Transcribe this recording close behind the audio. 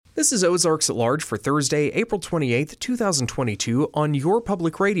This is Ozarks at Large for Thursday, April 28th, 2022 on your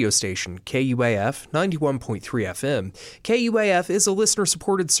public radio station, KUAF 91.3 FM. KUAF is a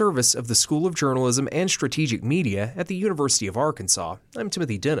listener-supported service of the School of Journalism and Strategic Media at the University of Arkansas. I'm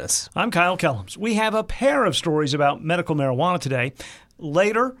Timothy Dennis. I'm Kyle Kellums. We have a pair of stories about medical marijuana today.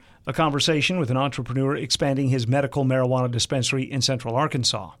 Later, a conversation with an entrepreneur expanding his medical marijuana dispensary in central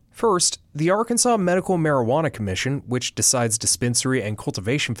Arkansas. First, the Arkansas Medical Marijuana Commission, which decides dispensary and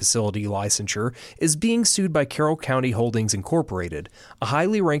cultivation facility licensure, is being sued by Carroll County Holdings Incorporated, a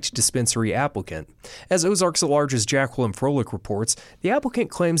highly ranked dispensary applicant. As Ozarks at Large's Jacqueline Froelich reports, the applicant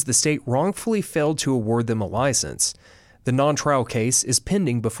claims the state wrongfully failed to award them a license. The non-trial case is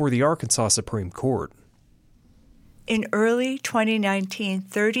pending before the Arkansas Supreme Court. In early 2019,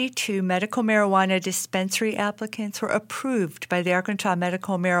 32 medical marijuana dispensary applicants were approved by the Arkansas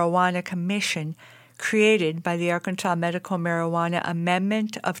Medical Marijuana Commission, created by the Arkansas Medical Marijuana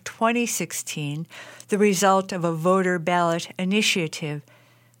Amendment of 2016, the result of a voter ballot initiative.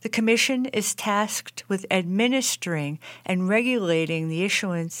 The Commission is tasked with administering and regulating the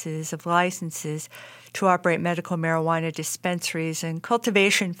issuances of licenses to operate medical marijuana dispensaries and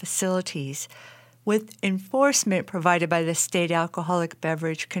cultivation facilities, with enforcement provided by the State Alcoholic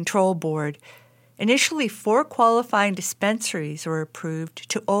Beverage Control Board. Initially, 4 qualifying dispensaries were approved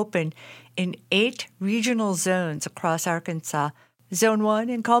to open in 8 regional zones across Arkansas. Zone 1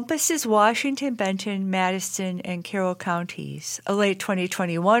 encompasses Washington, Benton, Madison, and Carroll counties. A late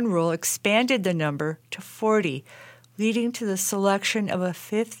 2021 rule expanded the number to 40, leading to the selection of a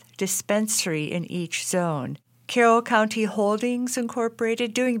 5th dispensary in each zone. Carroll County Holdings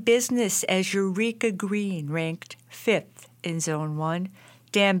Incorporated, doing business as Eureka Green, ranked 5th in Zone 1.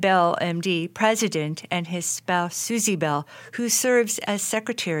 Dan Bell, MD, president, and his spouse, Susie Bell, who serves as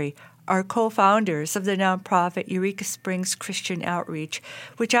secretary, are co-founders of the nonprofit Eureka Springs Christian Outreach,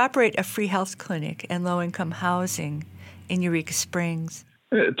 which operate a free health clinic and low-income housing in Eureka Springs.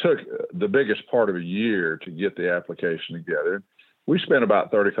 It took the biggest part of a year to get the application together. We spent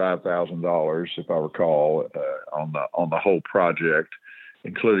about $35,000, if I recall, on the whole project,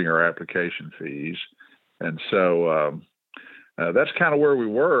 including our application fees. And so that's kind of where we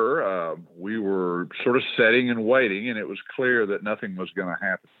were. We were sort of sitting and waiting, and it was clear that nothing was going to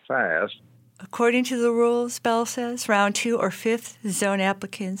happen fast. According to the rules, Bell says, round 2 or 5th zone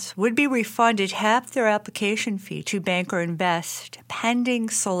applicants would be refunded half their application fee to Bank or Invest, pending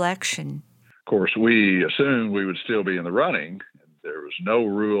selection. Of course, we assumed we would still be in the running. There was no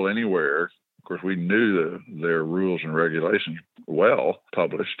rule anywhere. Of course, we knew their rules and regulations well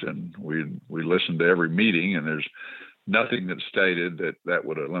published, and we listened to every meeting, and there's nothing that stated that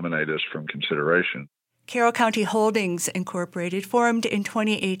would eliminate us from consideration. Carroll County Holdings Incorporated formed in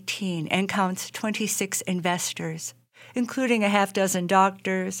 2018 and counts 26 investors, including a half dozen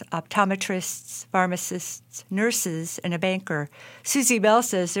doctors, optometrists, pharmacists, nurses, and a banker. Susie Bell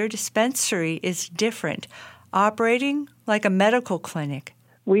says their dispensary is different, operating like a medical clinic.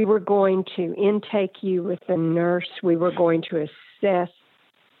 We were going to intake you with a nurse. We were going to assess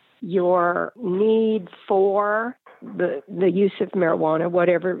your need for the use of marijuana,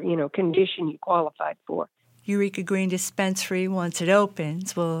 whatever, condition you qualified for. Eureka Green Dispensary, once it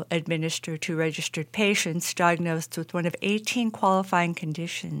opens, will administer to registered patients diagnosed with one of 18 qualifying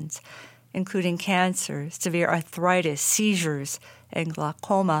conditions, including cancer, severe arthritis, seizures, and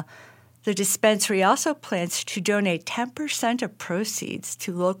glaucoma. The dispensary also plans to donate 10% of proceeds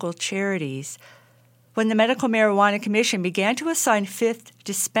to local charities. When the Medical Marijuana Commission began to assign 5th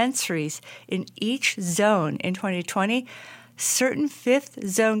dispensaries in each zone in 2020, certain 5th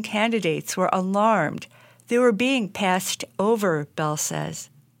zone candidates were alarmed. They were being passed over, Bell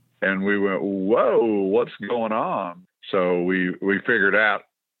says. And we went, whoa, what's going on? So we figured out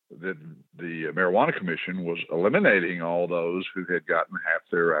that the Marijuana Commission was eliminating all those who had gotten half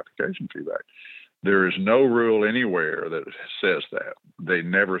their application fee back. There is no rule anywhere that says that. They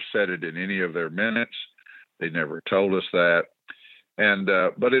never said it in any of their minutes. They never told us that. And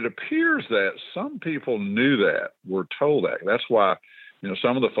but it appears that some people knew that, were told that. That's why,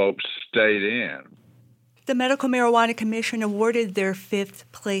 some of the folks stayed in. The Medical Marijuana Commission awarded their 5th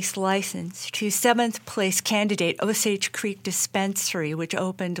place license to 7th place candidate Osage Creek Dispensary, which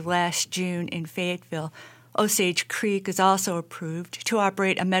opened last June in Fayetteville. Osage Creek is also approved to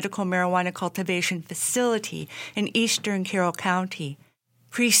operate a medical marijuana cultivation facility in eastern Carroll County.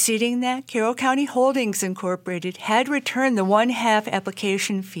 Preceding that, Carroll County Holdings Incorporated had returned the 1/2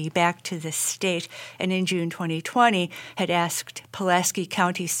 application fee back to the state, and in June 2020 had asked Pulaski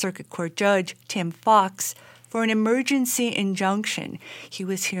County Circuit Court Judge Tim Fox, for an emergency injunction. He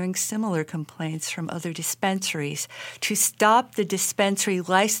was hearing similar complaints from other dispensaries to stop the dispensary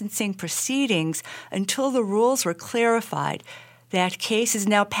licensing proceedings until the rules were clarified. That case is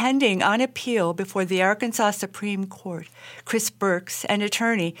now pending on appeal before the Arkansas Supreme Court. Chris Burks, an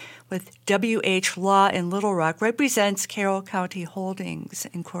attorney with WH Law in Little Rock, represents Carroll County Holdings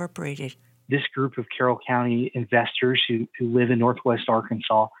Incorporated. This group of Carroll County investors who live in Northwest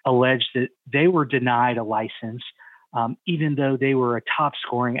Arkansas alleged that they were denied a license, even though they were a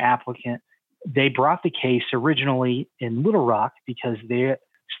top-scoring applicant. They brought the case originally in Little Rock because their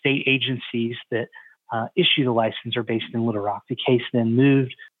state agencies that issue the license are based in Little Rock. The case then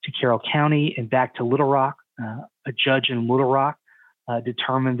moved to Carroll County and back to Little Rock. A judge in Little Rock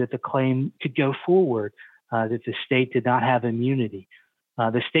determined that the claim could go forward, that the state did not have immunity.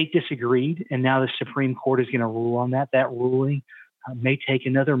 The state disagreed, and now the Supreme Court is going to rule on that. That ruling may take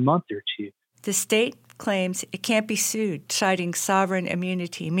another month or two. The state claims it can't be sued, citing sovereign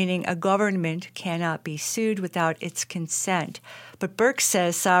immunity, meaning a government cannot be sued without its consent. But Burke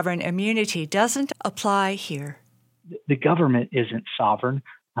says sovereign immunity doesn't apply here. The government isn't sovereign.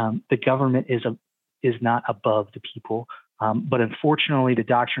 The government is not above the people. But unfortunately, the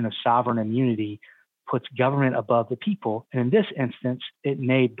doctrine of sovereign immunity puts government above the people. And in this instance, it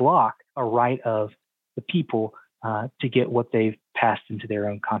may block a right of the people to get what they've passed into their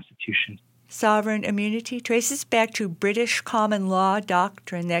own constitution. Sovereign immunity traces back to British common law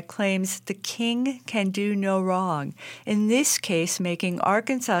doctrine that claims the king can do no wrong, in this case making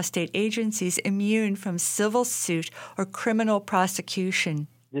Arkansas state agencies immune from civil suit or criminal prosecution.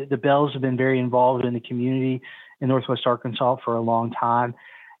 The Bells have been very involved in the community in Northwest Arkansas for a long time,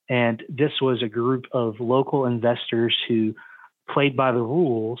 and this was a group of local investors who played by the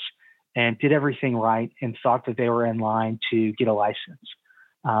rules and did everything right and thought that they were in line to get a license.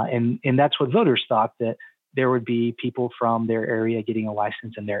 And that's what voters thought, that there would be people from their area getting a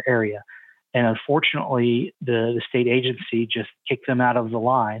license in their area. And unfortunately, the state agency just kicked them out of the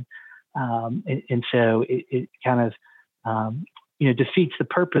line. And so it kind of, defeats the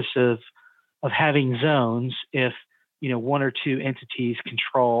purpose of having zones if, one or two entities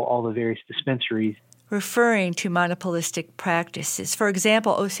control all the various dispensaries. Referring to monopolistic practices. For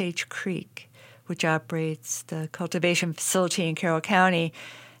example, Osage Creek, which operates the cultivation facility in Carroll County,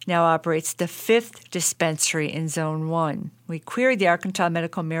 now operates the 5th dispensary in Zone 1. We queried the Arkansas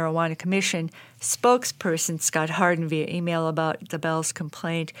Medical Marijuana Commission spokesperson Scott Harden via email about the Bell's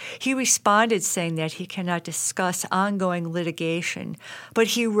complaint. He responded saying that he cannot discuss ongoing litigation, but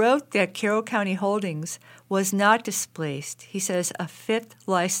he wrote that Carroll County Holdings was not displaced. He says a 5th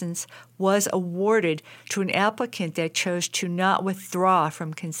license was awarded to an applicant that chose to not withdraw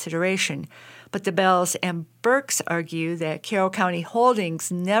from consideration. But the Bells and Burks argue that Carroll County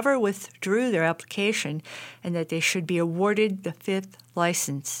Holdings never withdrew their application and that they should be awarded the 5th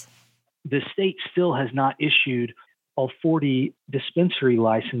license. The state still has not issued all 40 dispensary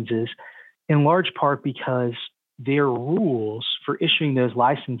licenses, in large part because their rules for issuing those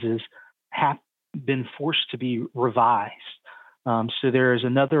licenses have been forced to be revised. So there is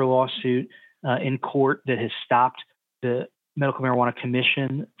another lawsuit in court that has stopped the Medical Marijuana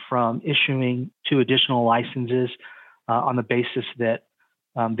Commission from issuing 2 additional licenses on the basis that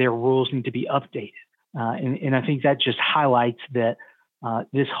their rules need to be updated. And I think that just highlights that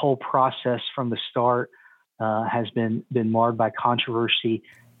this whole process from the start has been marred by controversy.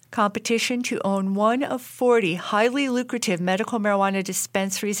 Competition to own one of 40 highly lucrative medical marijuana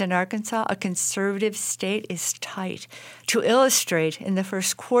dispensaries in Arkansas, a conservative state, is tight. To illustrate, in the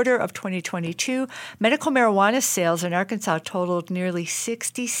first quarter of 2022, medical marijuana sales in Arkansas totaled nearly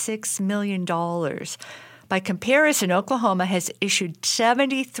 $66 million. By comparison, Oklahoma has issued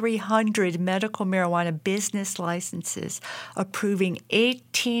 7,300 medical marijuana business licenses, approving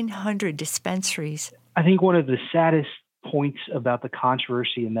 1,800 dispensaries. I think one of the saddest points about the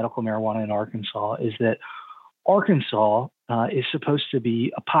controversy in medical marijuana in Arkansas is that Arkansas is supposed to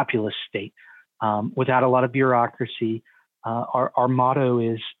be a populous state without a lot of bureaucracy. Our motto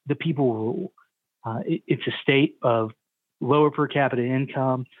is the people rule. It's a state of lower per capita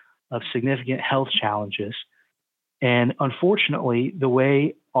income, of significant health challenges. And unfortunately, the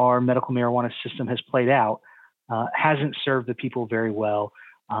way our medical marijuana system has played out hasn't served the people very well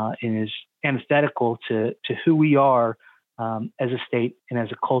and is antithetical to who we are as a state and as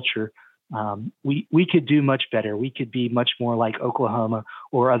a culture. We could do much better. We could be much more like Oklahoma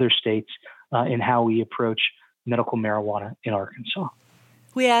or other states in how we approach medical marijuana in Arkansas.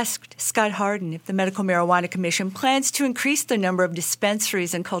 We asked Scott Harden if the Medical Marijuana Commission plans to increase the number of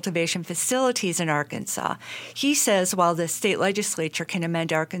dispensaries and cultivation facilities in Arkansas. He says while the state legislature can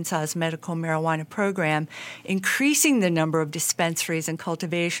amend Arkansas's medical marijuana program, increasing the number of dispensaries and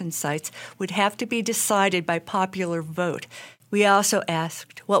cultivation sites would have to be decided by popular vote. We also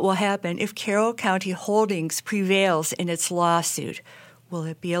asked what will happen if Carroll County Holdings prevails in its lawsuit. Will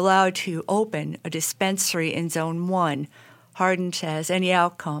it be allowed to open a dispensary in Zone 1? Harden says any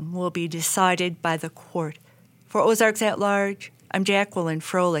outcome will be decided by the court. For Ozarks at Large, I'm Jacqueline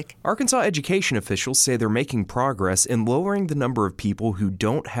Froelich. Arkansas education officials say they're making progress in lowering the number of people who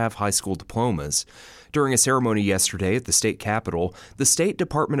don't have high school diplomas. During a ceremony yesterday at the state capitol, the State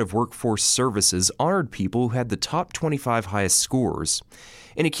Department of Workforce Services honored people who had the top 25 highest scores.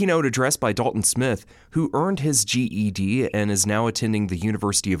 In a keynote address by Dalton Smith, who earned his GED and is now attending the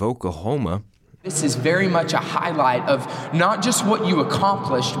University of Oklahoma, this is very much a highlight of not just what you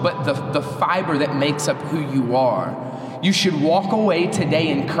accomplished, but the fiber that makes up who you are. You should walk away today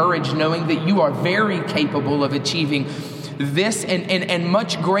encouraged, knowing that you are very capable of achieving this and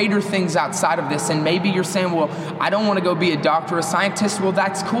much greater things outside of this. And maybe you're saying, well, I don't want to go be a doctor or a scientist. Well,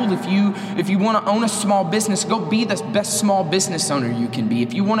 that's cool. If you want to own a small business, go be the best small business owner you can be.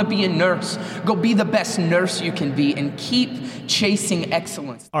 If you want to be a nurse, go be the best nurse you can be and keep chasing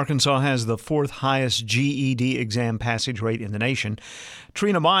excellence. Arkansas has the fourth highest GED exam passage rate in the nation.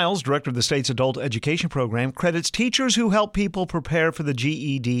 Trina Miles, director of the state's adult education program, credits teachers who help people prepare for the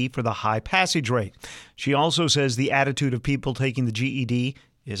GED for the high passage rate. She also says the attitude of people taking the GED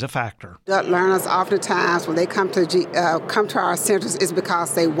is a factor. Adult learners oftentimes, when they come to our centers, is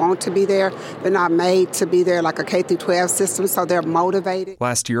because they want to be there. They're not made to be there like a K-12 system, so they're motivated.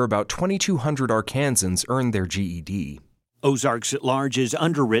 Last year, about 2,200 Arkansans earned their GED. Ozarks at Large is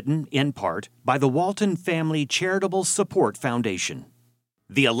underwritten, in part, by the Walton Family Charitable Support Foundation.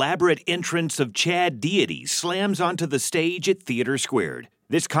 The elaborate entrance of Chad Deity slams onto the stage at Theater Squared.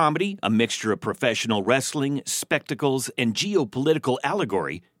 This comedy, a mixture of professional wrestling, spectacles, and geopolitical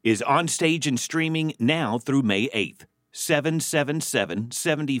allegory, is on stage and streaming now through May 8th.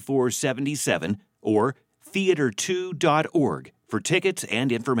 777-7477 or theater2.org for tickets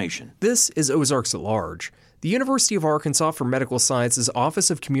and information. This is Ozarks at Large. The University of Arkansas for Medical Sciences Office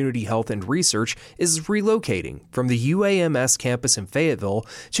of Community Health and Research is relocating from the UAMS campus in Fayetteville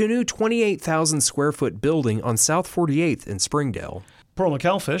to a new 28,000-square-foot building on South 48th in Springdale. Pearl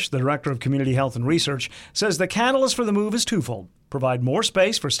McElfish, the director of Community Health and Research, says the catalyst for the move is twofold: provide more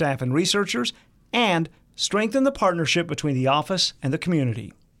space for staff and researchers, and strengthen the partnership between the office and the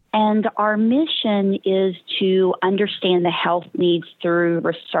community. And our mission is to understand the health needs through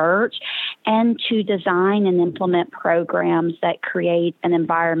research and to design and implement programs that create an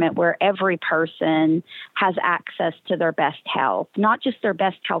environment where every person has access to their best health, not just their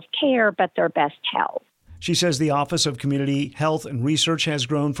best health care, but their best health. She says the Office of Community Health and Research has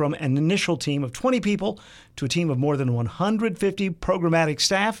grown from an initial team of 20 people to a team of more than 150 programmatic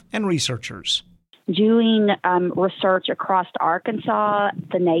staff and researchers. Doing research across Arkansas,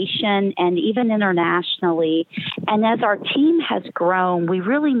 the nation, and even internationally. And as our team has grown, we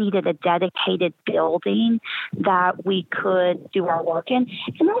really needed a dedicated building that we could do our work in,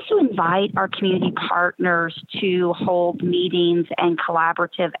 and also invite our community partners to hold meetings and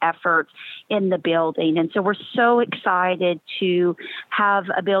collaborative efforts in the building. And so we're so excited to have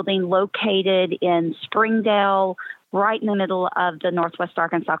a building located in Springdale, right in the middle of the Northwest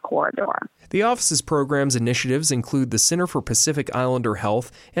Arkansas corridor. The office's programs initiatives include the Center for Pacific Islander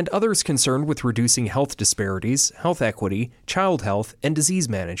Health and others concerned with reducing health disparities, health equity, child health, and disease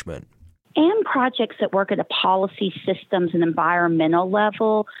management. And projects that work at a policy, systems, and environmental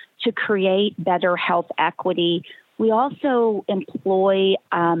level to create better health equity. We also employ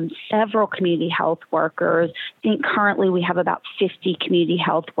several community health workers. I think currently we have about 50 community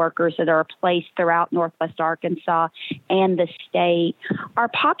health workers that are placed throughout Northwest Arkansas and the state. Our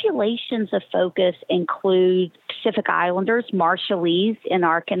populations of focus include Pacific Islanders, Marshallese in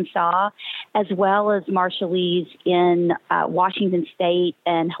Arkansas, as well as Marshallese in Washington State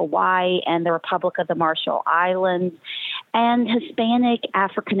and Hawaii and the Republic of the Marshall Islands, and Hispanic,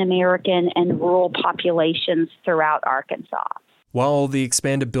 African American, and rural populations throughout Arkansas. While the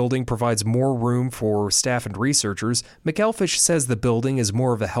expanded building provides more room for staff and researchers, McElfish says the building is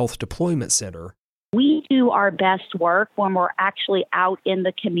more of a health deployment center. We do our best work when we're actually out in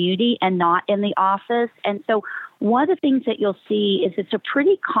the community and not in the office. And so one of the things that you'll see is it's a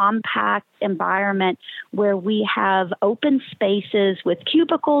pretty compact environment where we have open spaces with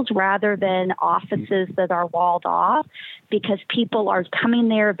cubicles rather than offices that are walled off, because people are coming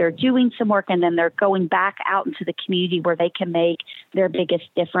there, they're doing some work, and then they're going back out into the community where they can make their biggest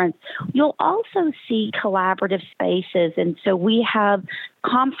difference. You'll also see collaborative spaces, and so we have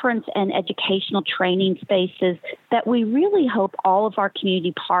conference and educational training spaces that we really hope all of our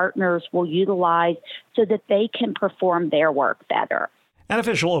community partners will utilize so that they can perform their work better. An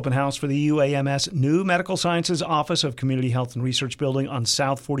official open house for the UAMS new Medical Sciences Office of Community Health and Research Building on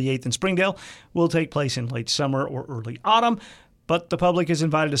South 48th in Springdale will take place in late summer or early autumn, but the public is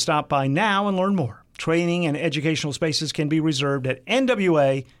invited to stop by now and learn more. Training and educational spaces can be reserved at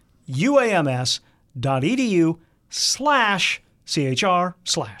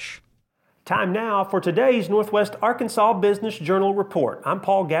nwauams.edu/CHR/. Time now for today's Northwest Arkansas Business Journal Report. I'm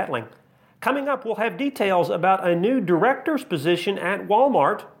Paul Gatling. Coming up, we'll have details about a new director's position at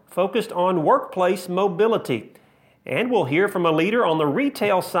Walmart focused on workplace mobility. And we'll hear from a leader on the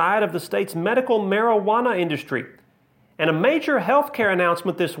retail side of the state's medical marijuana industry. And a major healthcare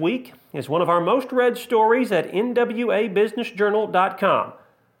announcement this week is one of our most read stories at nwabusinessjournal.com.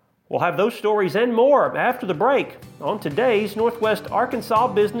 We'll have those stories and more after the break on today's Northwest Arkansas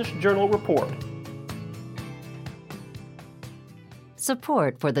Business Journal Report.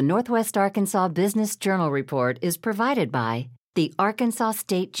 Support for the Northwest Arkansas Business Journal Report is provided by the Arkansas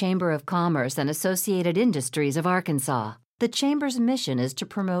State Chamber of Commerce and Associated Industries of Arkansas. The Chamber's mission is to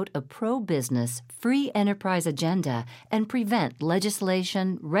promote a pro-business, free enterprise agenda and prevent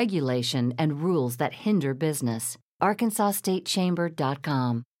legislation, regulation, and rules that hinder business.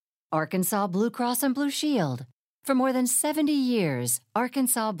 ArkansasStateChamber.com. Arkansas Blue Cross and Blue Shield. For more than 70 years,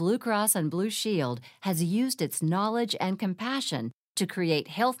 Arkansas Blue Cross and Blue Shield has used its knowledge and compassion to create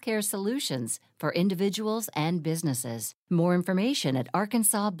healthcare solutions for individuals and businesses. More information at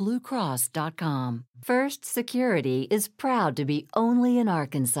arkansasbluecross.com. First Security is proud to be only in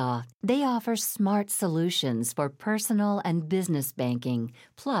Arkansas. They offer smart solutions for personal and business banking,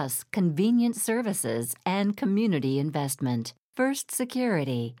 plus convenient services and community investment. First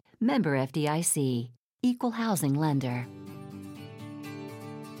Security, member FDIC, equal housing lender.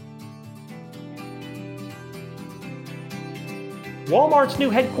 Walmart's new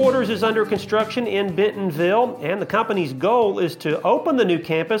headquarters is under construction in Bentonville, and the company's goal is to open the new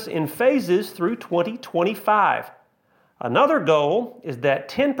campus in phases through 2025. Another goal is that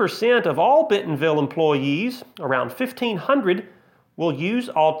 10% of all Bentonville employees, around 1,500, will use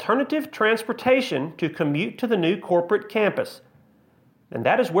alternative transportation to commute to the new corporate campus. And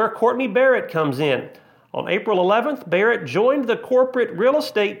that is where Courtney Barrett comes in. On April 11th, Barrett joined the corporate real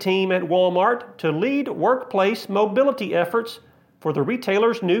estate team at Walmart to lead workplace mobility efforts for the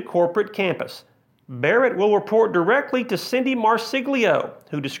retailer's new corporate campus. Barrett will report directly to Cindy Marsiglio,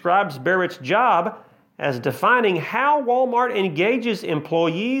 who describes Barrett's job as defining how Walmart engages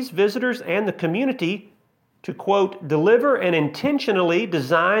employees, visitors, and the community to, quote, deliver an intentionally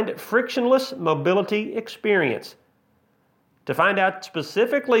designed frictionless mobility experience. To find out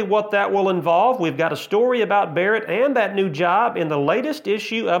specifically what that will involve, we've got a story about Barrett and that new job in the latest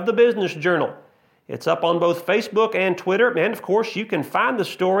issue of the Business Journal. It's up on both Facebook and Twitter, and of course you can find the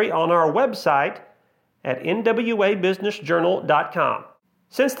story on our website at nwabusinessjournal.com.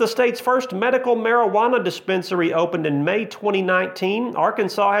 Since the state's first medical marijuana dispensary opened in May 2019,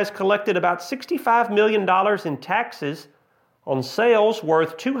 Arkansas has collected about $65 million in taxes on sales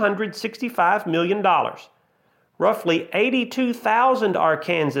worth $265 million. Roughly 82,000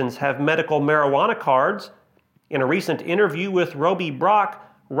 Arkansans have medical marijuana cards. In a recent interview with Roby Brock,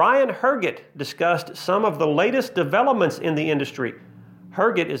 Ryan Herget discussed some of the latest developments in the industry.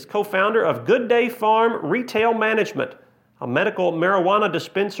 Herget is co-founder of Good Day Farm Retail Management, a medical marijuana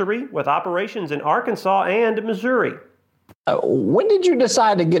dispensary with operations in Arkansas and Missouri. When did you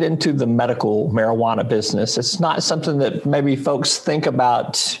decide to get into the medical marijuana business? It's not something that maybe folks think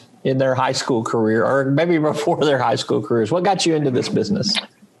about in their high school career or maybe before their high school careers. What got you into this business?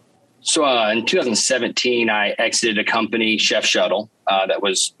 So in 2017, I exited a company, Chef Shuttle, that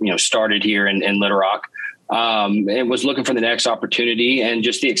was started here in Little Rock, and was looking for the next opportunity, and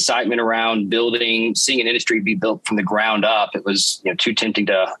just the excitement around seeing an industry be built from the ground up. It was too tempting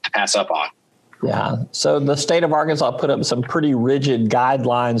to pass up on. Yeah. So the state of Arkansas put up some pretty rigid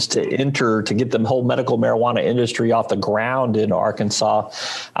guidelines to get the whole medical marijuana industry off the ground in Arkansas.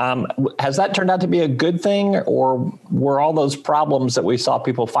 Has that turned out to be a good thing, or were all those problems that we saw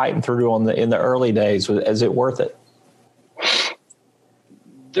people fighting through in the early days, is it worth it?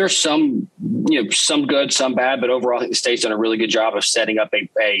 There's some good, some bad, but overall I think the state's done a really good job of setting up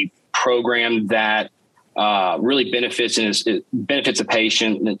a program that really benefits the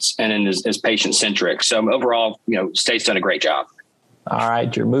patient and is patient centric. So overall, state's done a great job. All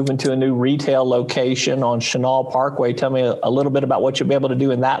right, you're moving to a new retail location on Chenal Parkway. Tell me a little bit about what you'll be able to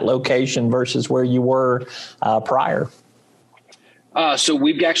do in that location versus where you were prior. So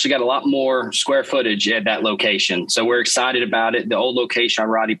we've actually got a lot more square footage at that location. So we're excited about it. The old location on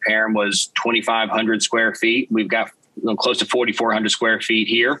Rodney Parham was 2,500 square feet. We've got close to 4,400 square feet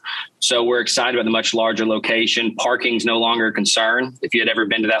here. So we're excited about the much larger location. Parking's no longer a concern. If you had ever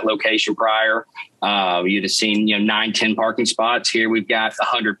been to that location prior, you'd have seen 9, 10 parking spots. Here we've got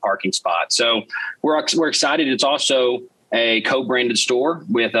 100 parking spots. So we're excited. It's also a co-branded store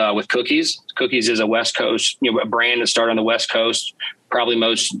with Cookies. Cookies is a West Coast, a brand that started on the West Coast, probably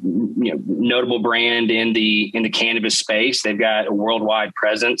most notable brand in the cannabis space. They've got a worldwide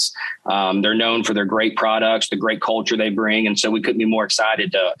presence. They're known for their great products, the great culture they bring, and so we couldn't be more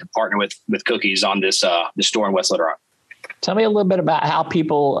excited to partner with Cookies on this store in West Little Rock. Tell me a little bit about how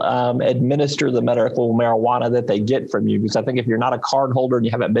people administer the medical marijuana that they get from you, because I think if you're not a card holder and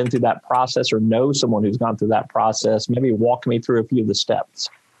you haven't been through that process or know someone who's gone through that process, maybe walk me through a few of the steps.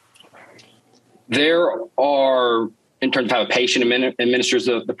 There are, in terms of how a patient administers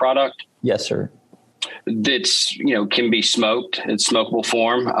the product? Yes, sir. That's, can be smoked in smokable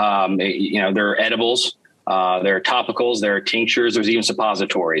form. There are edibles, there are topicals, there are tinctures, there's even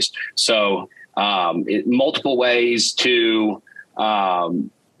suppositories. So multiple ways to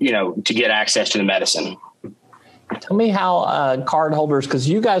get access to the medicine. Tell me how card holders, because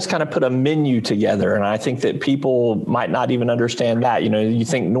you guys kind of put a menu together, and I think that people might not even understand that. You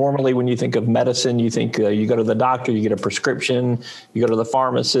think normally when you think of medicine, you think you go to the doctor, you get a prescription, you go to the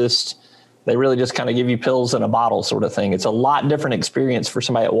pharmacist. They really just kind of give you pills in a bottle sort of thing. It's a lot different experience for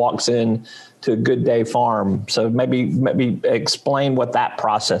somebody that walks in to a Good Day Farm. So maybe explain what that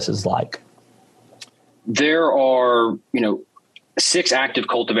process is like. There are, 6 active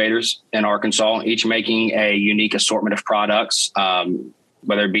cultivators in Arkansas, each making a unique assortment of products,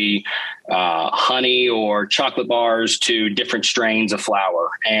 whether it be honey or chocolate bars to different strains of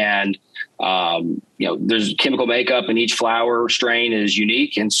flower. And, there's chemical makeup in each flower strain is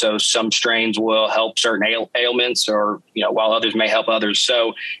unique. And so some strains will help certain ailments or, while others may help others.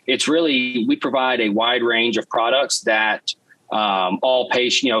 So it's really, we provide a wide range of products that all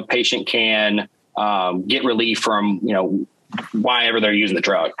patient can get relief from, whenever they're using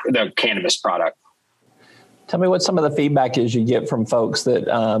the cannabis product. Tell me what some of the feedback is you get from folks that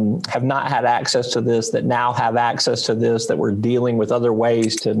have not had access to this, that now have access to this, that were dealing with other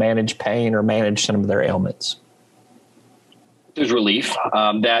ways to manage pain or manage some of their ailments. There's relief,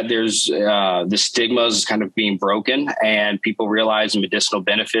 that there's the stigma is kind of being broken, and people realize the medicinal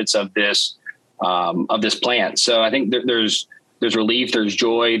benefits of this plant. So I think there's relief, there's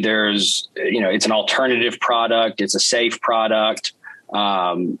joy, there's, it's an alternative product. It's a safe product.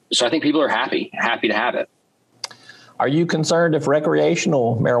 So I think people are happy to have it. Are you concerned if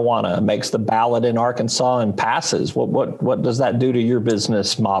recreational marijuana makes the ballot in Arkansas and passes? What does that do to your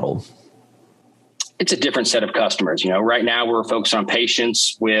business model? It's a different set of customers. Right now we're focused on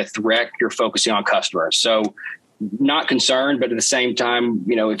patients. With rec, you're focusing on customers. So not concerned, but at the same time,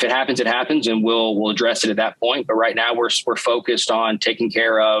 if it happens, it happens, and we'll address it at that point. But right now we're focused on taking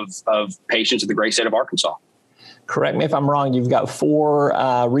care of patients at the great state of Arkansas. Correct me if I'm wrong. You've got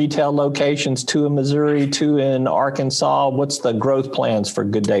 4 retail locations, 2 in Missouri, 2 in Arkansas. What's the growth plans for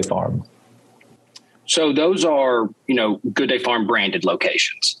Good Day Farm? So those are, Good Day Farm branded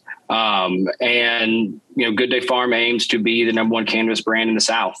locations. And Good Day Farm aims to be the #1 cannabis brand in the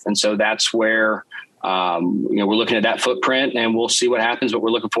South. And so that's where, we're looking at that footprint, and we'll see what happens, but we're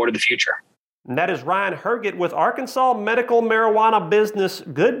looking forward to the future. And that is Ryan Herget with Arkansas medical marijuana business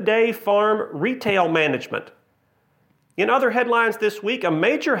Good Day Farm Retail Management. In other headlines this week, a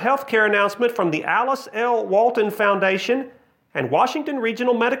major healthcare announcement from the Alice L. Walton Foundation and Washington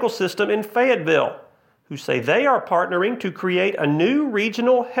Regional Medical System in Fayetteville, who say they are partnering to create a new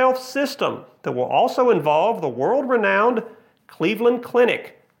regional health system that will also involve the world-renowned Cleveland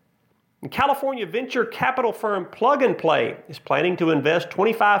Clinic. And California venture capital firm Plug and Play is planning to invest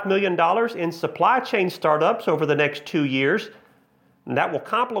 $25 million in supply chain startups over the next 2 years. And that will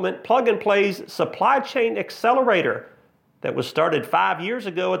complement Plug and Play's Supply Chain Accelerator that was started 5 years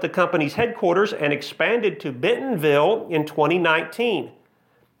ago at the company's headquarters and expanded to Bentonville in 2019.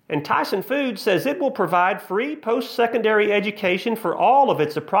 And Tyson Foods says it will provide free post-secondary education for all of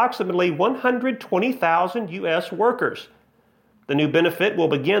its approximately 120,000 U.S. workers. The new benefit will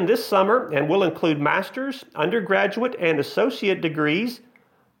begin this summer and will include master's, undergraduate, and associate degrees,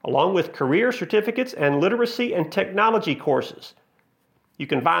 along with career certificates and literacy and technology courses. You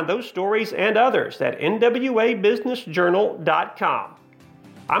can find those stories and others at nwabusinessjournal.com.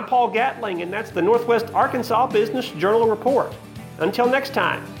 I'm Paul Gatling, and that's the Northwest Arkansas Business Journal Report. Until next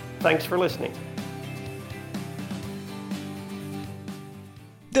time, thanks for listening.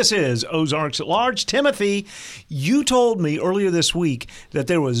 This is Ozarks at Large. Timothy, you told me earlier this week that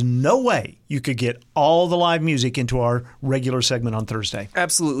there was no way you could get all the live music into our regular segment on Thursday.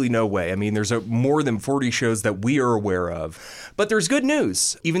 Absolutely no way. I mean, there's more than 40 shows that we are aware of. But there's good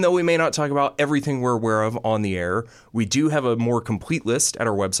news. Even though we may not talk about everything we're aware of on the air, we do have a more complete list at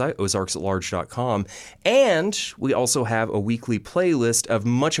our website, ozarksatlarge.com. And we also have a weekly playlist of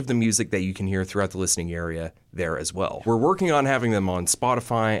much of the music that you can hear throughout the listening area there as well. We're working on having them on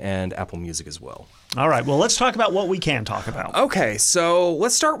Spotify and Apple Music as well. All right, well, let's talk about what we can talk about. Okay, so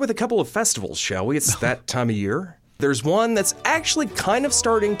let's start with a couple of festivals, shall we? It's that time of year. There's one that's actually kind of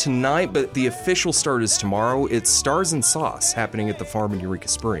starting tonight, but the official start is tomorrow. It's Stars and Sauce, happening at the farm in Eureka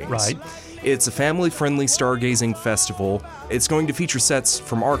Springs. Right. It's a family-friendly stargazing festival. It's going to feature sets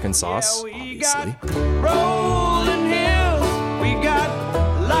from Arkansas, obviously. Rolling hills, we got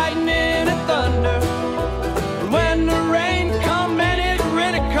lightning and thunder. When the rain comes and it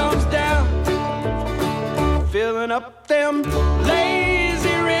really comes down, filling up them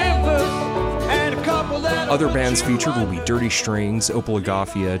lazy rivers. Other bands featured will be Dirty Strings, Opal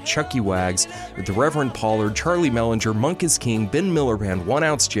Agafia, Chucky Wags, The Reverend Pollard, Charlie Mellinger, Monk is King, Ben Miller Band, One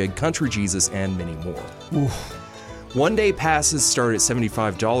Ounce Jig, Country Jesus, and many more. Oof. One-day passes start at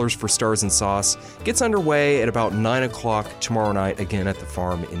 $75 for Stars and Sauce. Gets underway at about 9 o'clock tomorrow night, again at the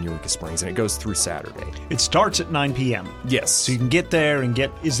farm in Eureka Springs, and it goes through Saturday. It starts at 9 p.m. Yes. So you can get there and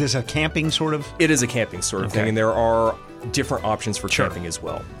is this a camping sort of? It is a camping sort of thing, and there are different options for camping as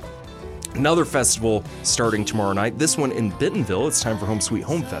well. Another festival starting tomorrow night, this one in Bentonville. It's time for Home Sweet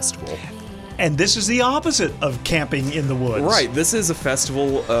Home Festival. And this is the opposite of camping in the woods. Right. This is a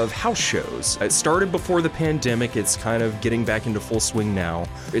festival of house shows. It started before the pandemic. It's kind of getting back into full swing now.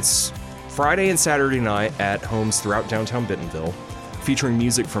 It's Friday and Saturday night at homes throughout downtown Bentonville, featuring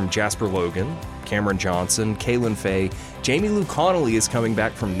music from Jasper Logan, Cameron Johnson, Kaylin Faye. Jamie Lou Connolly is coming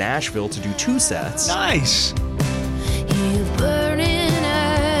back from Nashville to do 2 sets. Nice. You burning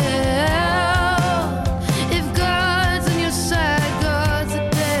out. If God's on your side, God's the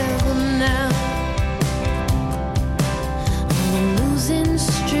devil now. On a losing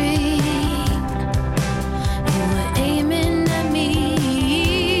streak, you were aiming at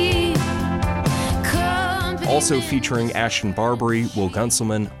me. Also featuring Ashton Barbary, Will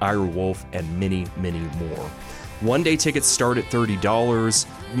Gunselman, Ira Wolf, and many, many more. One-day tickets start at $30.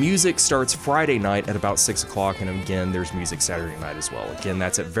 Music starts Friday night at about 6 o'clock, and again, there's music Saturday night as well. Again,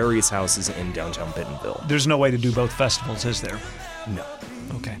 that's at various houses in downtown Bentonville. There's no way to do both festivals, is there? No.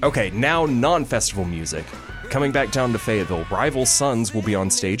 Okay. Okay, now non-festival music. Coming back down to Fayetteville, Rival Sons will be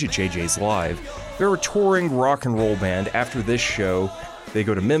on stage at JJ's Live. They're a touring rock and roll band. After this show, they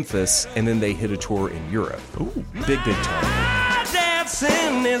go to Memphis, and then they hit a tour in Europe. Ooh. Big time. My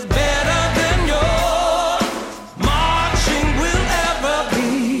dancing is better than yours. Marching will ever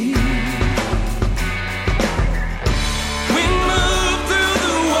be. We move through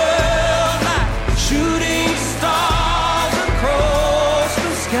the world like shooting stars across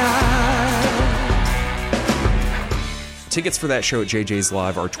the sky. Tickets for that show at JJ's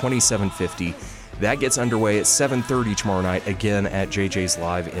Live are $27.50. That gets underway at 7:30 tomorrow night, again at JJ's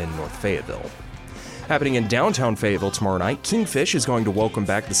Live in North Fayetteville. Happening in downtown Fayetteville tomorrow night, Kingfish is going to welcome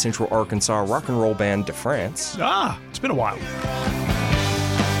back the Central Arkansas rock and roll band De France. Ah, it's been a while.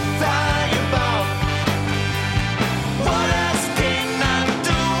 Fireball. What else can I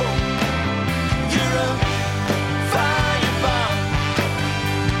do? You're a fireball.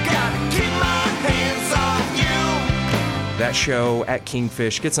 Gotta keep my hands off you. That show at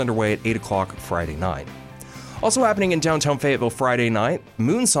Kingfish gets underway at 8 o'clock Friday night. Also happening in downtown Fayetteville Friday night,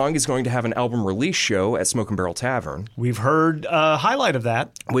 Moonsong is going to have an album release show at Smoke and Barrel Tavern. We've heard a highlight of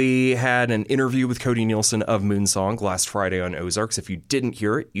that. We had an interview with Cody Nielsen of Moonsong last Friday on Ozarks. If you didn't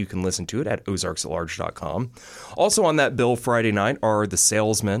hear it, you can listen to it at ozarksatlarge.com. Also on that bill Friday night are The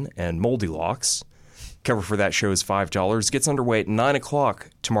Salesmen and Moldy Locks. Cover for that show is $5. Gets underway at 9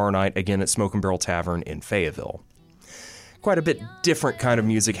 o'clock tomorrow night, again at Smoke and Barrel Tavern in Fayetteville. Quite a bit different kind of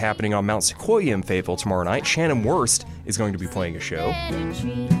music happening on Mount Sequoia in Fayetteville tomorrow night. Shannon Wurst is going to be playing a show.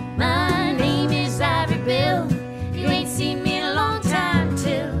 My name is Ivy Bill. You ain't seen me in a long time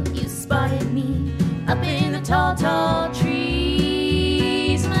till you spotted me up in the tall, tall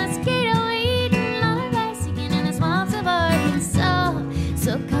trees. Mosquito eating, all rice singing in the swamps of Arkansas.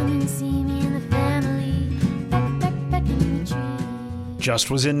 So come and see me and the family back in the tree.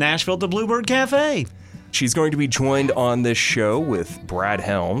 Just was in Nashville at the Bluebird Cafe. She's going to be joined on this show with Brad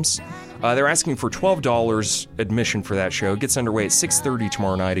Helms. They're asking for $12 admission for that show. It gets underway at 6:30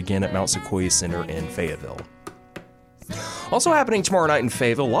 tomorrow night, again at Mount Sequoia Center in Fayetteville. Also happening tomorrow night in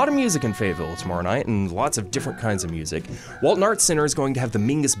Fayetteville, a lot of music in Fayetteville tomorrow night, and lots of different kinds of music. Walton Arts Center is going to have the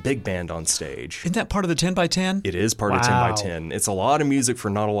Mingus Big Band on stage. Isn't that part of the 10 by 10? It is part of 10 by 10. It's a lot of music for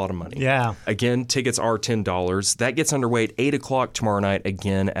not a lot of money. Yeah. Again, tickets are $10. That gets underway at 8 o'clock tomorrow night,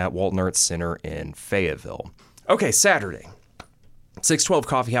 again at Walton Arts Center in Fayetteville. Okay, Saturday. 612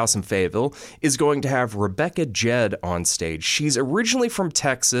 Coffee House in Fayetteville is going to have Rebecca Jedd on stage. She's originally from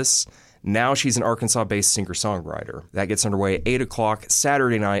Texas. Now she's an Arkansas-based singer-songwriter. That gets underway at 8 o'clock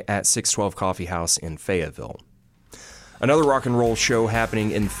Saturday night at 612 Coffee House in Fayetteville. Another rock and roll show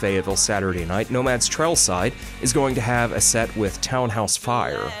happening in Fayetteville Saturday night, Nomad's Trailside, is going to have a set with Townhouse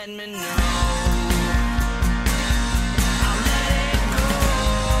Fire.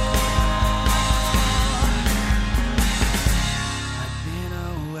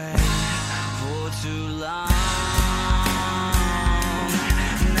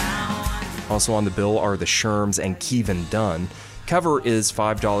 Also on the bill are the Sherms and Kevin Dunn. Cover is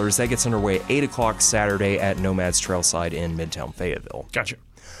 $5. That gets underway at 8 o'clock Saturday at Nomad's Trailside in Midtown Fayetteville. Gotcha.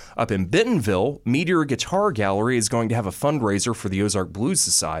 Up in Bentonville, Meteor Guitar Gallery is going to have a fundraiser for the Ozark Blues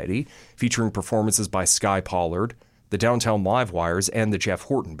Society, featuring performances by Sky Pollard, the Downtown Livewires, and the Jeff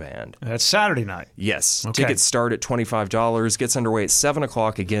Horton Band. That's Saturday night. Yes. Okay. Tickets start at $25. Gets underway at 7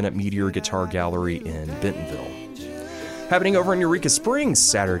 o'clock again at Meteor Guitar Gallery in Bentonville. Happening over in Eureka Springs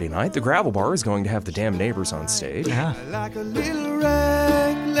Saturday night, the Gravel Bar is going to have the Damn Neighbors on stage. Yeah. Like a little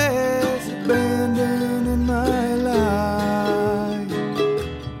reckless abandon in my life,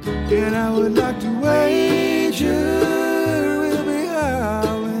 and I would like to wager we'll be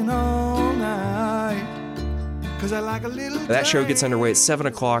howling all night, 'cause I like a little. That show gets underway at 7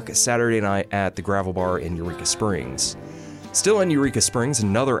 o'clock Saturday night at the Gravel Bar in Eureka Springs. Still in Eureka Springs,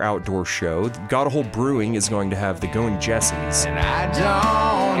 another outdoor show. Got a Hole Brewing is going to have the Going Jessies. And I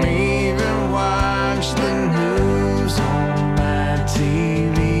don't even watch the news on my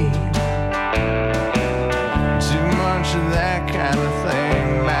TV. Too much of that kind of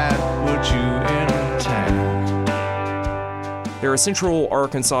thing might put you in a tank. They're a Central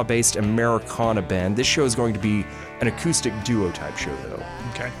Arkansas-based Americana band. This show is going to be an acoustic duo type show, though.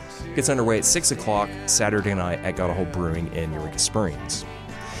 Okay. Gets underway at 6 o'clock Saturday night at Got a Hole Brewing in Eureka Springs.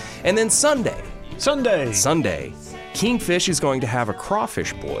 And then Sunday, Kingfish is going to have a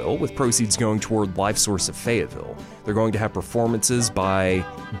crawfish boil with proceeds going toward Life Source of Fayetteville. They're going to have performances by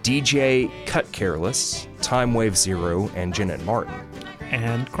DJ Cut Careless, Time Wave Zero, and Janet Martin.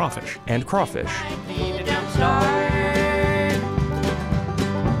 And crawfish.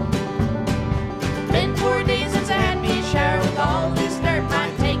 Been 4 days since I had me a shower with all this dirt.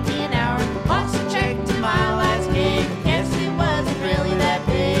 Might take me an hour. Also checked to my last gig. Guess it wasn't really that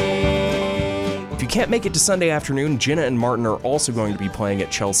big. If you can't make it to Sunday afternoon, Jenna and Martin are also going to be playing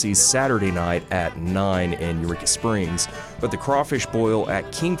at Chelsea's Saturday night at 9 in Eureka Springs. But the crawfish boil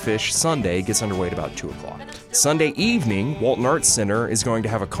at Kingfish Sunday gets underway at about 2 o'clock. Sunday evening, Walton Arts Center is going to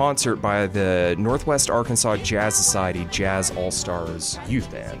have a concert by the Northwest Arkansas Jazz Society Jazz All-Stars Youth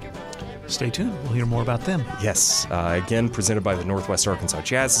Band. Stay tuned. We'll hear more about them. Yes. Again, presented by the Northwest Arkansas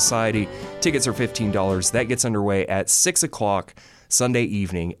Jazz Society. Tickets are $15. That gets underway at 6 o'clock Sunday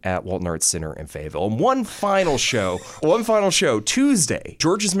evening at Walton Arts Center in Fayetteville. And one final show, Tuesday.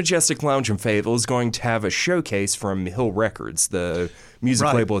 George's Majestic Lounge in Fayetteville is going to have a showcase from Hill Records, the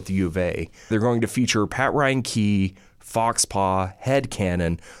music label at the U of A. They're going to feature Pat Ryan Key, Foxpaw, Head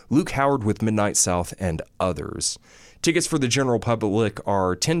Cannon, Luke Howard with Midnight South, and others. Tickets for the general public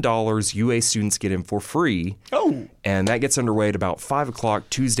are $10. UA students get in for free. Oh. And that gets underway at about 5 o'clock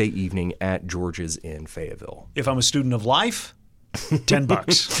Tuesday evening at George's in Fayetteville. If I'm a student of life,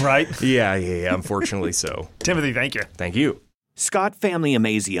 $10, right? Yeah, unfortunately so. Timothy, thank you. Thank you. Scott Family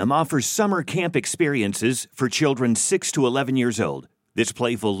Amazium offers summer camp experiences for children 6 to 11 years old. This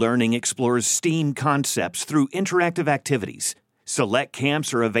playful learning explores STEAM concepts through interactive activities. Select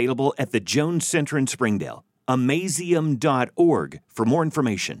camps are available at the Jones Center in Springdale. Amazium.org for more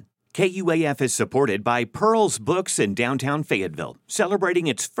information. KUAF is supported by Pearl's Books in downtown Fayetteville, celebrating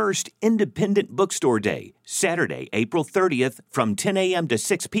its first independent bookstore day, Saturday, April 30th from 10 a.m. to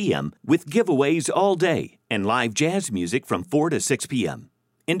 6 p.m. with giveaways all day and live jazz music from 4 to 6 p.m.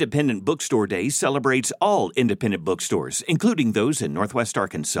 Independent Bookstore Day celebrates all independent bookstores, including those in Northwest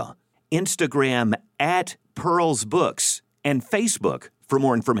Arkansas. Instagram at Pearl's Books and Facebook for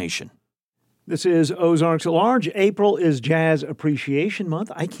more information. This is Ozarks at Large. April is Jazz Appreciation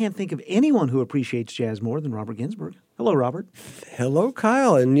Month. I can't think of anyone who appreciates jazz more than Robert Ginsburg. Hello, Robert. Hello,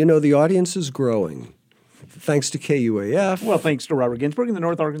 Kyle. And, you know, the audience is growing. thanks to KUAF. Well, thanks to Robert Ginsburg and the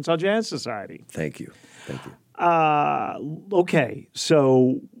North Arkansas Jazz Society. Thank you. Okay,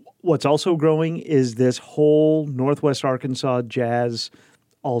 so what's also growing is this whole Northwest Arkansas Jazz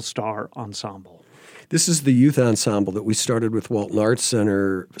All-Star Ensemble. This is the youth ensemble that we started with Walton Arts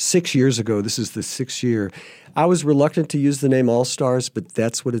Center 6 years ago. This is the 6th year. I was reluctant to use the name All-Stars, but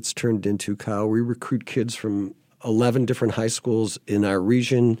that's what it's turned into, Kyle. We recruit kids from 11 different high schools in our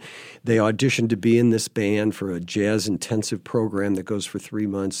region. They audition to be in this band for a jazz intensive program that goes for 3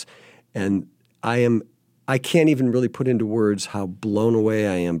 months. And I can't even really put into words how blown away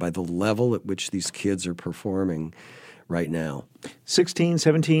I am by the level at which these kids are performing right now. 16,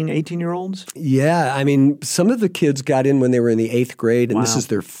 17, 18-year-olds? Yeah. I mean, some of the kids got in when they were in the 8th grade, and This is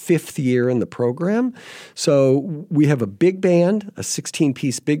their 5th year in the program. So we have a big band, a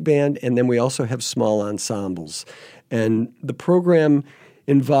 16-piece big band, and then we also have small ensembles. And the program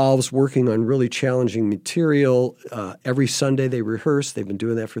involves working on really challenging material. Every Sunday they rehearse. They've been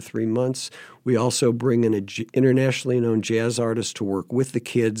doing that for 3 months. We also bring in an internationally known jazz artist to work with the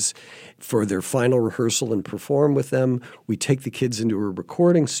kids for their final rehearsal and perform with them. We take the kids into a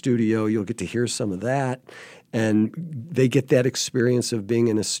recording studio. You'll get to hear some of that. And they get that experience of being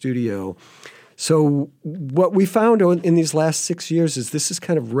in a studio. So what we found in these last 6 years is this has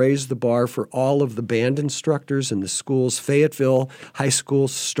kind of raised the bar for all of the band instructors in the schools. Fayetteville High School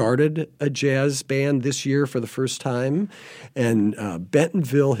started a jazz band this year for the first time, and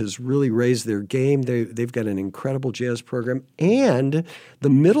Bentonville has really raised their game. They've got an incredible jazz program, and the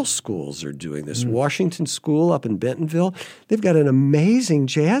middle schools are doing this. Washington School up in Bentonville, they've got an amazing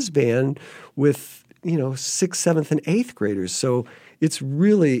jazz band with 6th, 7th, and 8th graders. So it's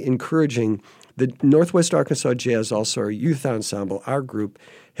really encouraging. The Northwest Arkansas Jazz All-Star Youth Ensemble, our group,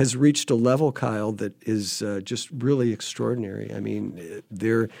 has reached a level, Kyle, that is just really extraordinary. I mean,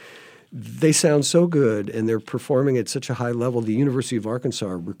 they sound so good, and they're performing at such a high level. The University of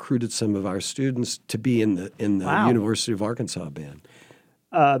Arkansas recruited some of our students to be in the University of Arkansas band.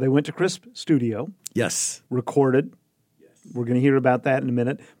 They went to Crisp Studio. Yes. Recorded. We're going to hear about that in a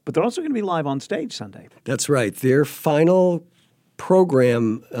minute. But they're also going to be live on stage Sunday. That's right. Their final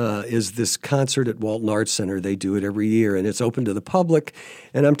program is this concert at Walton Arts Center. They do it every year, and it's open to the public.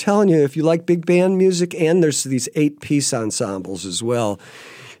 And I'm telling you, if you like big band music, and there's these 8-piece ensembles as well,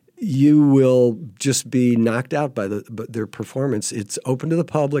 you will just be knocked out by their performance. It's open to the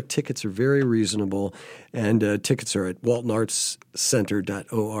public. Tickets are very reasonable, and tickets are at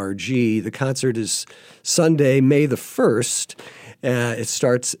waltonartscenter.org. The concert is Sunday, May the 1st. It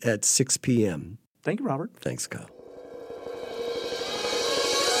starts at 6 p.m. Thank you, Robert. Thanks, Kyle.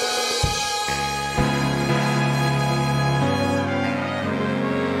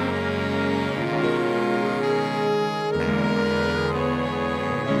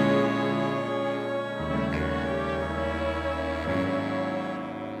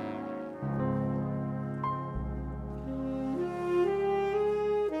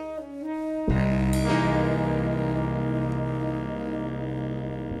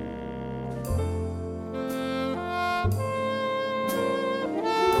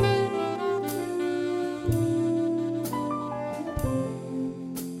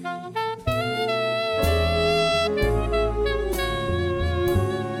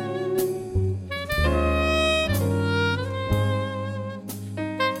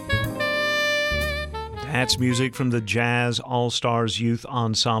 That's music from the Jazz All-Stars Youth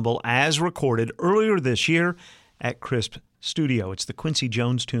Ensemble as recorded earlier this year at Crisp Studio. It's the Quincy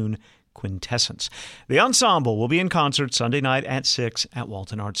Jones tune, Quintessence. The ensemble will be in concert Sunday night at 6 at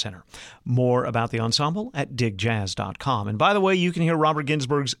Walton Arts Center. More about the ensemble at digjazz.com. And by the way, you can hear Robert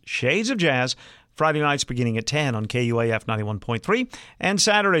Ginsburg's Shades of Jazz Friday nights beginning at 10 on KUAF 91.3 and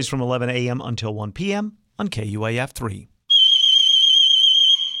Saturdays from 11 a.m. until 1 p.m. on KUAF 3.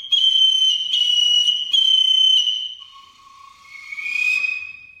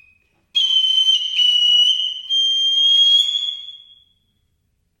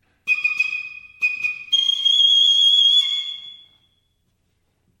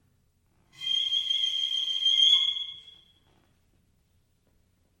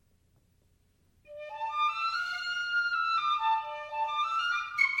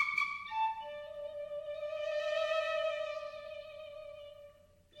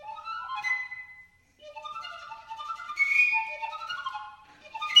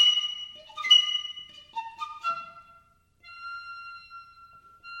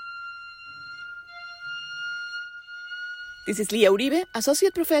 This is Leah Uribe,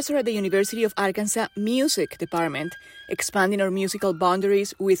 Associate Professor at the University of Arkansas Music Department, expanding our musical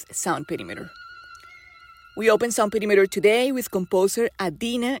boundaries with Sound Perimeter. We open Sound Perimeter today with composer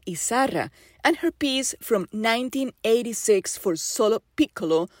Adina Izarra and her piece from 1986 for solo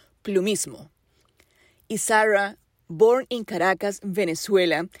piccolo, Plumismo. Izarra, born in Caracas,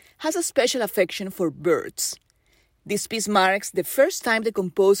 Venezuela, has a special affection for birds. This piece marks the first time the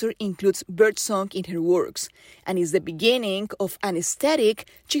composer includes birdsong in her works and is the beginning of an aesthetic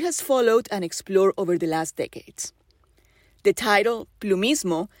she has followed and explored over the last decades. The title,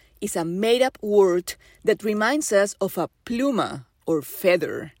 Plumismo, is a made-up word that reminds us of a pluma or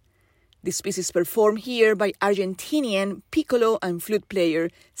feather. This piece is performed here by Argentinian piccolo and flute player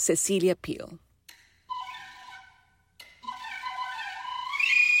Cecilia Peel.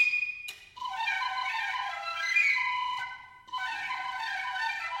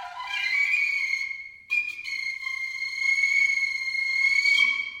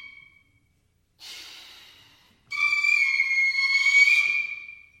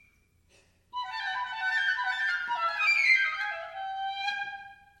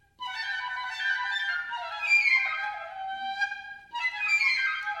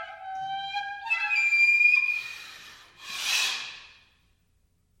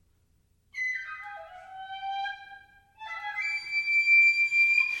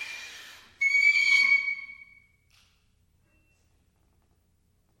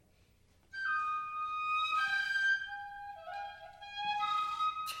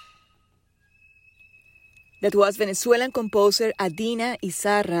 That was Venezuelan composer Adina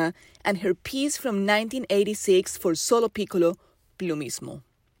Izarra and her piece from 1986 for solo piccolo, Plumismo.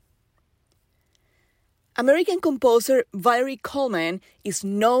 American composer Valerie Coleman is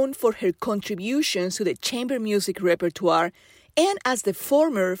known for her contributions to the chamber music repertoire and as the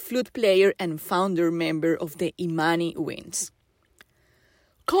former flute player and founder member of the Imani Winds.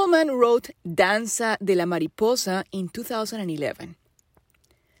 Coleman wrote Danza de la Mariposa in 2011.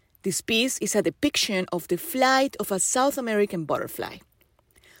 This piece is a depiction of the flight of a South American butterfly.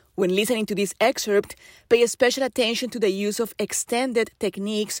 When listening to this excerpt, pay special attention to the use of extended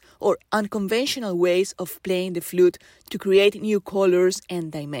techniques or unconventional ways of playing the flute to create new colors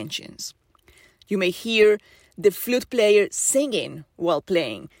and dimensions. You may hear the flute player singing while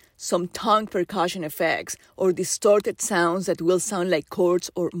playing, some tongue percussion effects, or distorted sounds that will sound like chords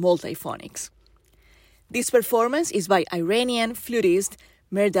or multiphonics. This performance is by Iranian flutist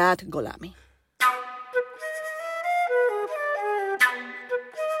Mehrdad Gholami.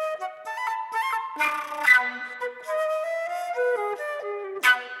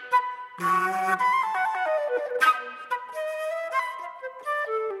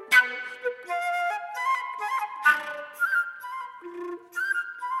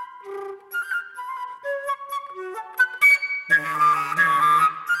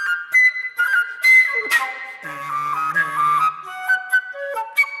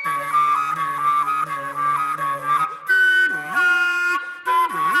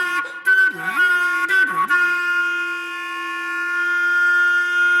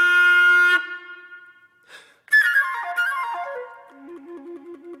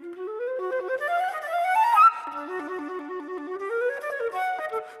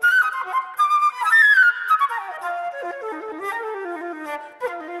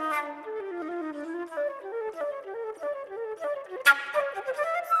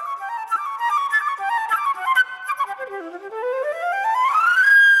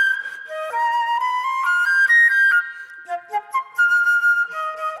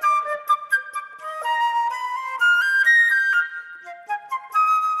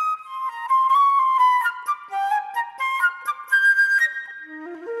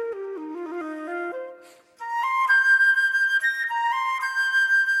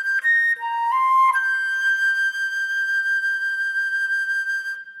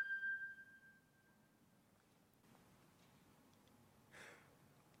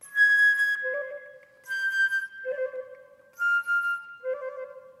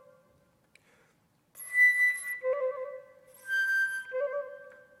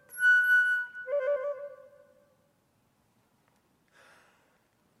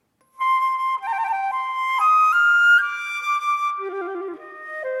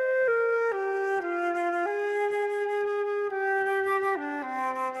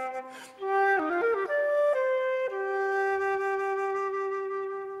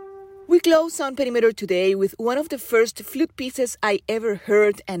 We close Sound Perimeter today with one of the first flute pieces I ever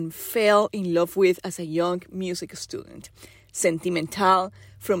heard and fell in love with as a young music student, Sentimental,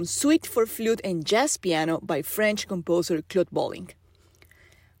 from Suite for Flute and Jazz Piano by French composer Claude Bolling.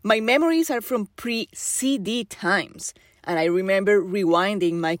 My memories are from pre-CD times, and I remember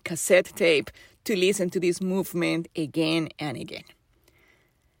rewinding my cassette tape to listen to this movement again and again.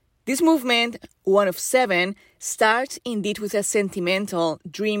 This movement, one of 7, starts indeed with a sentimental,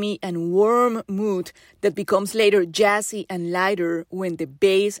 dreamy, and warm mood that becomes later jazzy and lighter when the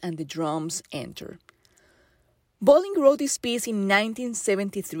bass and the drums enter. Bolling wrote this piece in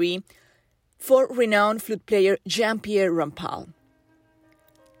 1973 for renowned flute player Jean-Pierre Rampal.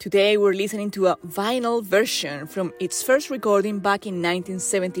 Today we're listening to a vinyl version from its first recording back in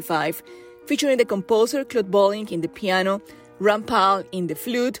 1975, featuring the composer Claude Bolling in the piano, Rampal in the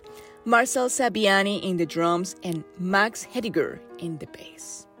flute, Marcel Saviani in the drums, and Max Hediger in the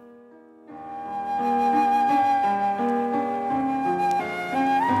bass.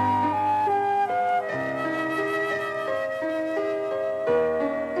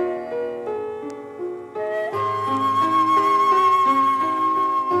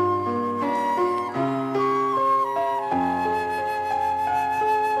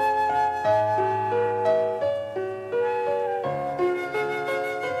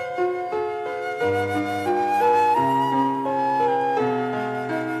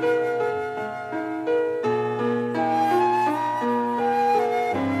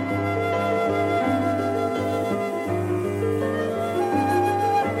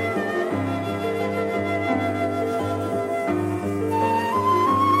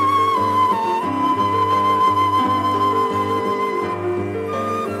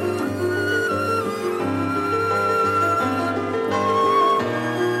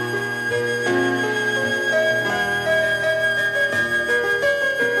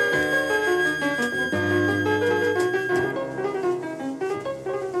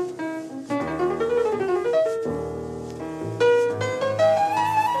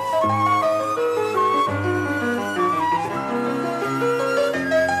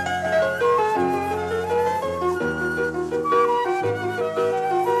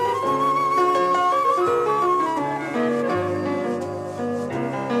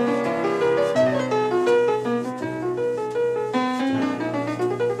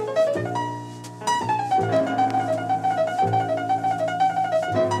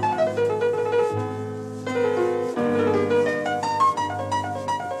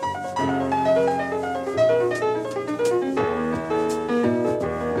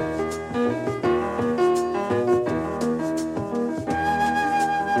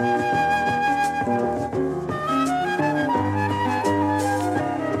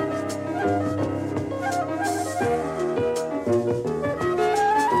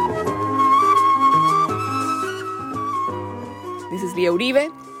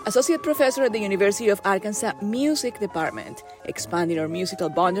 Uribe, Associate Professor at the University of Arkansas Music Department, expanding our musical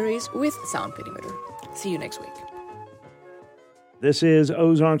boundaries with Sound Perimeter. See you next week. This is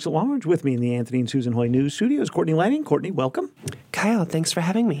Ozarks at Large. With me in the Anthony and Susan Hoy News Studios, Courtney Lanning. Courtney, welcome. Kyle, thanks for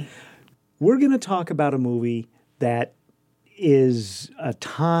having me. We're going to talk about a movie that is a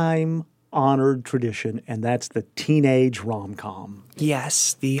time-honored tradition, and that's the teenage rom-com.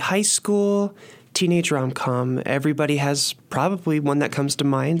 Yes, the high school teenage rom-com. Everybody has probably one that comes to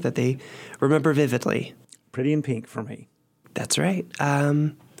mind that they remember vividly. Pretty in Pink for me. That's right.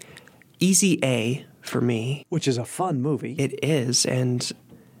 Easy A for me. Which is a fun movie. It is, and,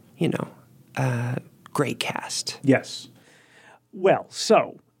 great cast. Yes. Well,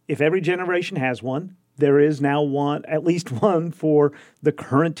 so, if every generation has one, there is now one, at least one for the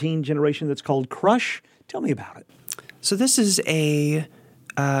current teen generation that's called Crush. Tell me about it. So this is a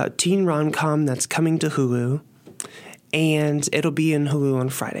teen rom-com that's coming to Hulu, and it'll be in Hulu on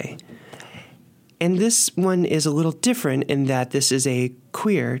Friday. And this one is a little different in that this is a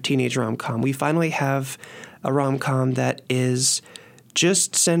queer teenage rom-com. We finally have a rom-com that is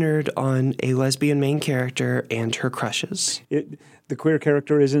just centered on a lesbian main character and her crushes. The queer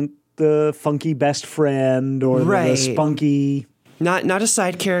character isn't the funky best friend or the spunky... Not a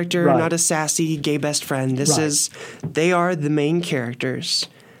side character, not a sassy gay best friend. They are the main characters.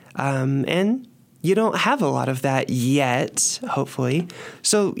 And you don't have a lot of that yet, hopefully.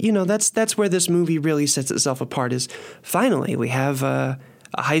 So, that's where this movie really sets itself apart is finally we have a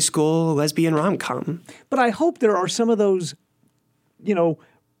high school lesbian rom-com. But I hope there are some of those,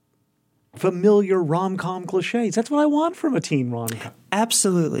 familiar rom-com cliches. That's what I want from a teen rom-com.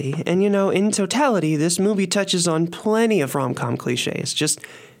 Absolutely. And, in totality, this movie touches on plenty of rom-com cliches. Just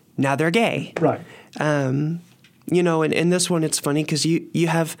now they're gay. Right. And in this one, it's funny because you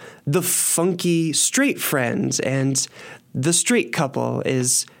have the funky straight friends and the straight couple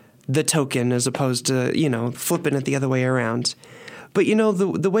is the token as opposed to, flipping it the other way around. But,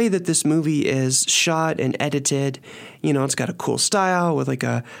 the way that this movie is shot and edited, it's got a cool style with like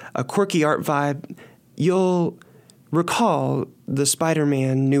a quirky art vibe. You'll recall, the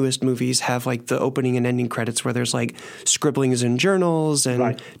Spider-Man newest movies have like the opening and ending credits where there's like scribblings in journals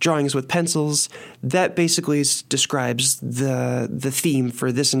and drawings with pencils. That basically describes the theme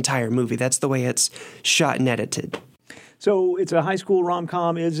for this entire movie. That's the way it's shot and edited. So it's a high school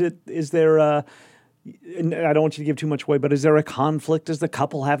rom-com. Is there a, and I don't want you to give too much away, but is there a conflict? Does the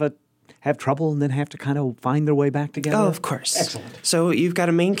couple have trouble and then have to kind of find their way back together? Oh, of course. Excellent. So you've got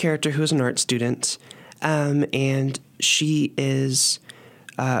a main character who's an art student, and she is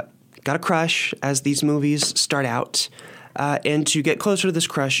got a crush as these movies start out. And to get closer to this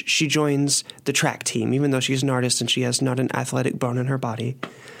crush, she joins the track team, even though she's an artist and she has not an athletic bone in her body.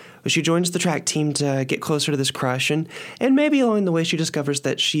 But she joins the track team to get closer to this crush, and maybe along the way she discovers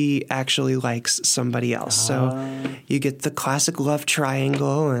that she actually likes somebody else. So you get the classic love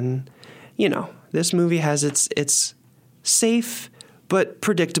triangle, and, you know, this movie has its safe but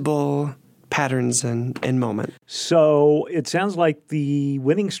predictable patterns and moment. So it sounds like the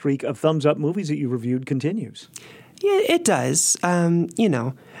winning streak of thumbs-up movies that you reviewed continues. Yeah, it does. You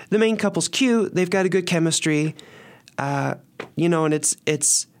know, the main couple's cute. They've got a good chemistry. You know, and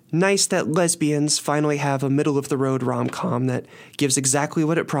it's nice that lesbians finally have a middle-of-the-road rom-com that gives exactly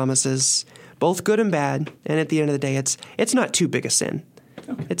what it promises, both good and bad. And at the end of the day, it's not too big a sin.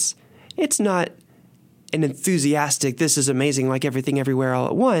 Okay. It's not an enthusiastic, this is amazing, like Everything Everywhere All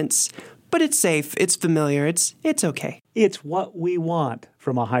at Once, but it's safe, it's familiar, it's okay. It's what we want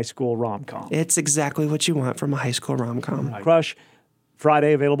from a high school rom-com. It's exactly what you want from a high school rom-com. Right. Crush,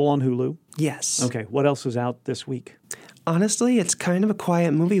 Friday, available on Hulu? Yes. Okay, what else is out this week? Honestly, it's kind of a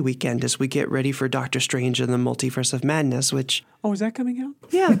quiet movie weekend as we get ready for Doctor Strange and the Multiverse of Madness, which... Oh, is that coming out?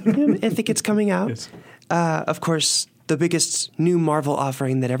 Yeah, I think it's coming out. Yes. Of course, the biggest new Marvel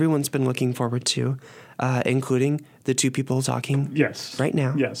offering that everyone's been looking forward to, including the two people talking right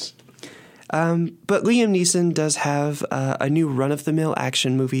now. Yes. But Liam Neeson does have a new run-of-the-mill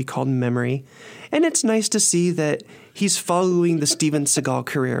action movie called Memory, and it's nice to see that he's following the Steven Seagal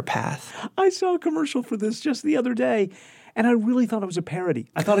career path. I saw a commercial for this just the other day, and I really thought it was a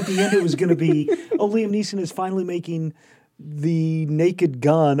parody. I thought at the end it was going to be, Liam Neeson is finally making the Naked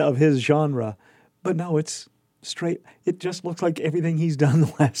Gun of his genre. But no, it's straight. It just looks like everything he's done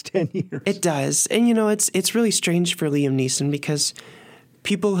the last 10 years. It does. And, you know, it's really strange for Liam Neeson because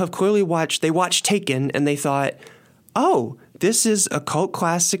people have clearly watched Taken and they thought, oh, this is a cult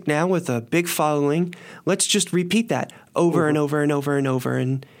classic now with a big following. Let's just repeat that over and over and over and over.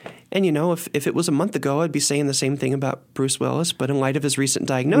 And you know, if it was a month ago, I'd be saying the same thing about Bruce Willis. But in light of his recent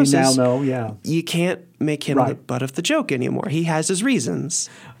diagnosis, we now know, you can't make him the butt of the joke anymore. He has his reasons.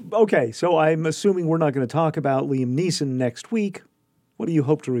 Okay, so I'm assuming we're not going to talk about Liam Neeson next week. What do you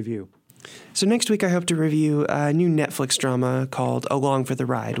hope to review? So next week I hope to review a new Netflix drama called Along for the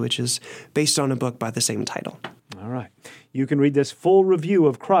Ride, which is based on a book by the same title. All right. You can read this full review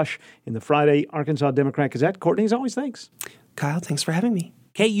of Crush in the Friday Arkansas Democrat Gazette. Courtney, as always, thanks. Kyle, thanks for having me.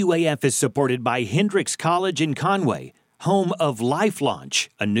 KUAF is supported by Hendrix College in Conway, home of Life Launch,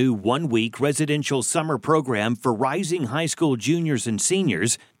 a new one-week residential summer program for rising high school juniors and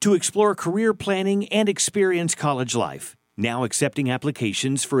seniors to explore career planning and experience college life. Now accepting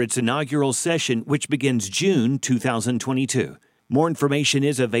applications for its inaugural session, which begins June 2022. More information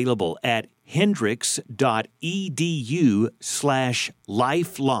is available at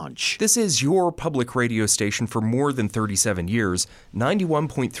hendrix.edu/lifelaunch. This is your public radio station for more than 37 years,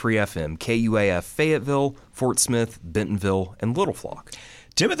 91.3 FM, KUAF Fayetteville, Fort Smith, Bentonville, and Little Flock.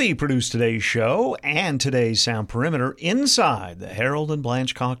 Timothy produced today's show and today's Sound Perimeter inside the Harold and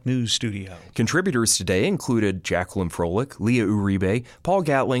Blanchcock News Studio. Contributors today included Jacqueline Froelich, Leah Uribe, Paul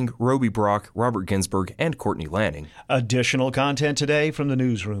Gatling, Roby Brock, Robert Ginsburg, and Courtney Lanning. Additional content today from the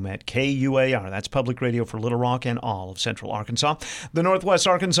newsroom at KUAR. That's public radio for Little Rock and all of Central Arkansas. The Northwest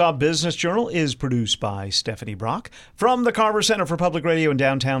Arkansas Business Journal is produced by Stephanie Brock. From the Carver Center for Public Radio in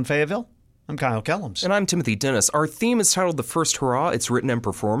downtown Fayetteville, I'm Kyle Kellums. And I'm Timothy Dennis. Our theme is titled The First Hurrah. It's written and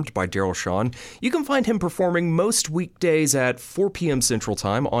performed by Daryl Shawn. You can find him performing most weekdays at 4 p.m. Central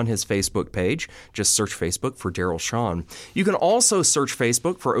Time on his Facebook page. Just search Facebook for Daryl Shawn. You can also search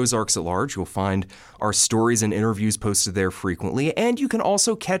Facebook for Ozarks at Large. You'll find our stories and interviews posted there frequently. And you can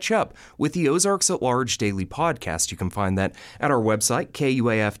also catch up with the Ozarks at Large daily podcast. You can find that at our website,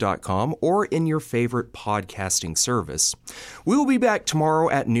 KUAF.com, or in your favorite podcasting service. We will be back tomorrow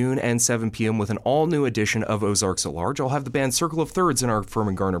at noon and 7 p.m. with an all-new edition of Ozarks at Large. I'll have the band Circle of Thirds in our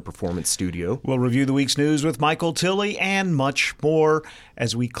Furman Garner Performance Studio. We'll review the week's news with Michael Tilley and much more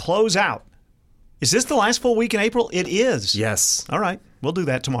as we close out. Is this the last full week in April? It is. Yes. All right. We'll do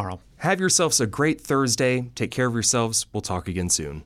that tomorrow. Have yourselves a great Thursday. Take care of yourselves. We'll talk again soon.